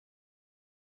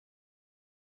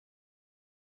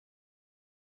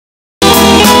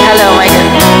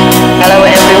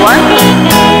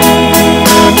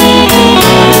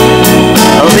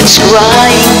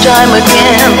time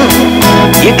again,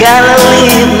 you gotta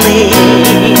leave me.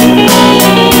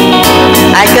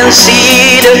 I can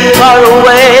see the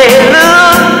faraway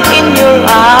look in your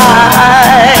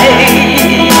eyes.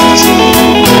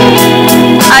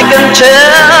 I can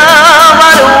tell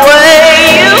by the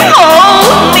way you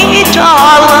hold me,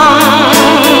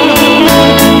 darling,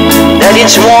 that it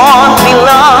won't be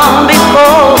long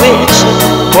before it's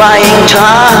crying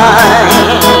time.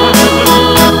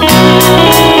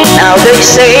 Now they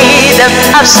say that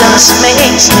absence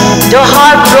makes the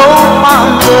heart grow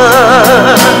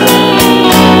fonder,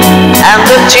 and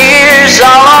the tears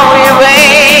are only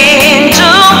rain to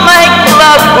make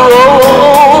love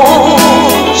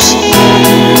grows.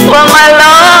 Well, my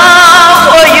love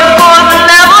for you would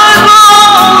never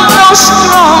grow no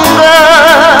stronger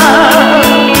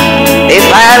if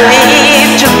I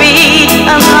live to be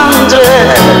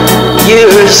 100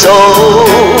 years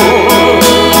old.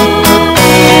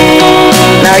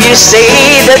 Now you say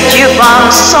that you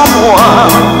found someone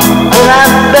a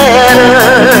lot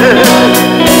better,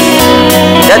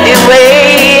 that the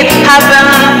way it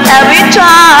happened every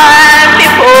time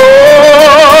before,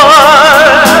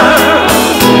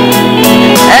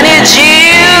 and it's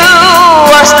you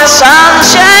was the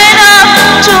sunshine of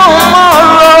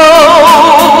tomorrow.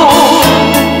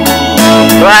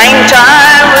 Crying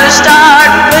time will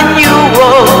start when you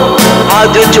walk out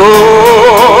the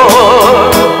door.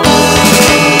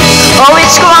 Oh,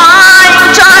 it's crying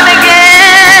time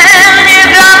again, you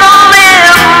gotta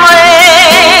live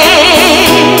away.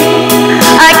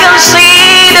 I can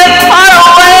see that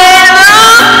faraway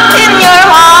look in your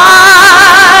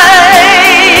eyes.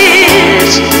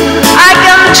 I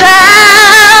can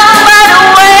tell by the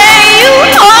way you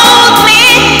hold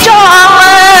me,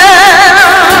 darling,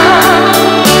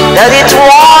 that it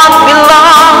won't be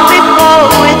long before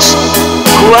it's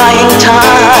crying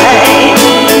time.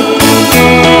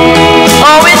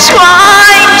 Oh, it's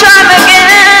crying time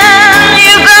again,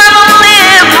 you gotta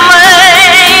live me.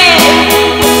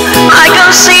 I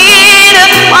can see the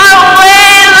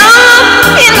faraway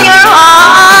look in your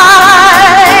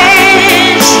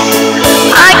eyes.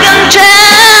 I can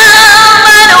tell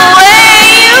by the way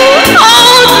you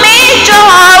hold me,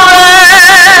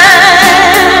 darling,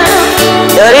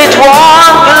 that it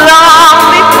won't be long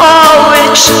before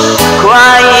it's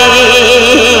crying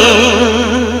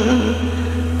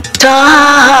time.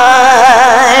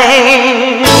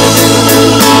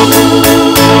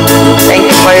 Thank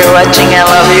you for your watching. I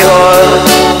love you all.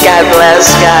 God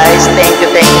bless, guys. Thank you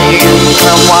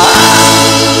so much.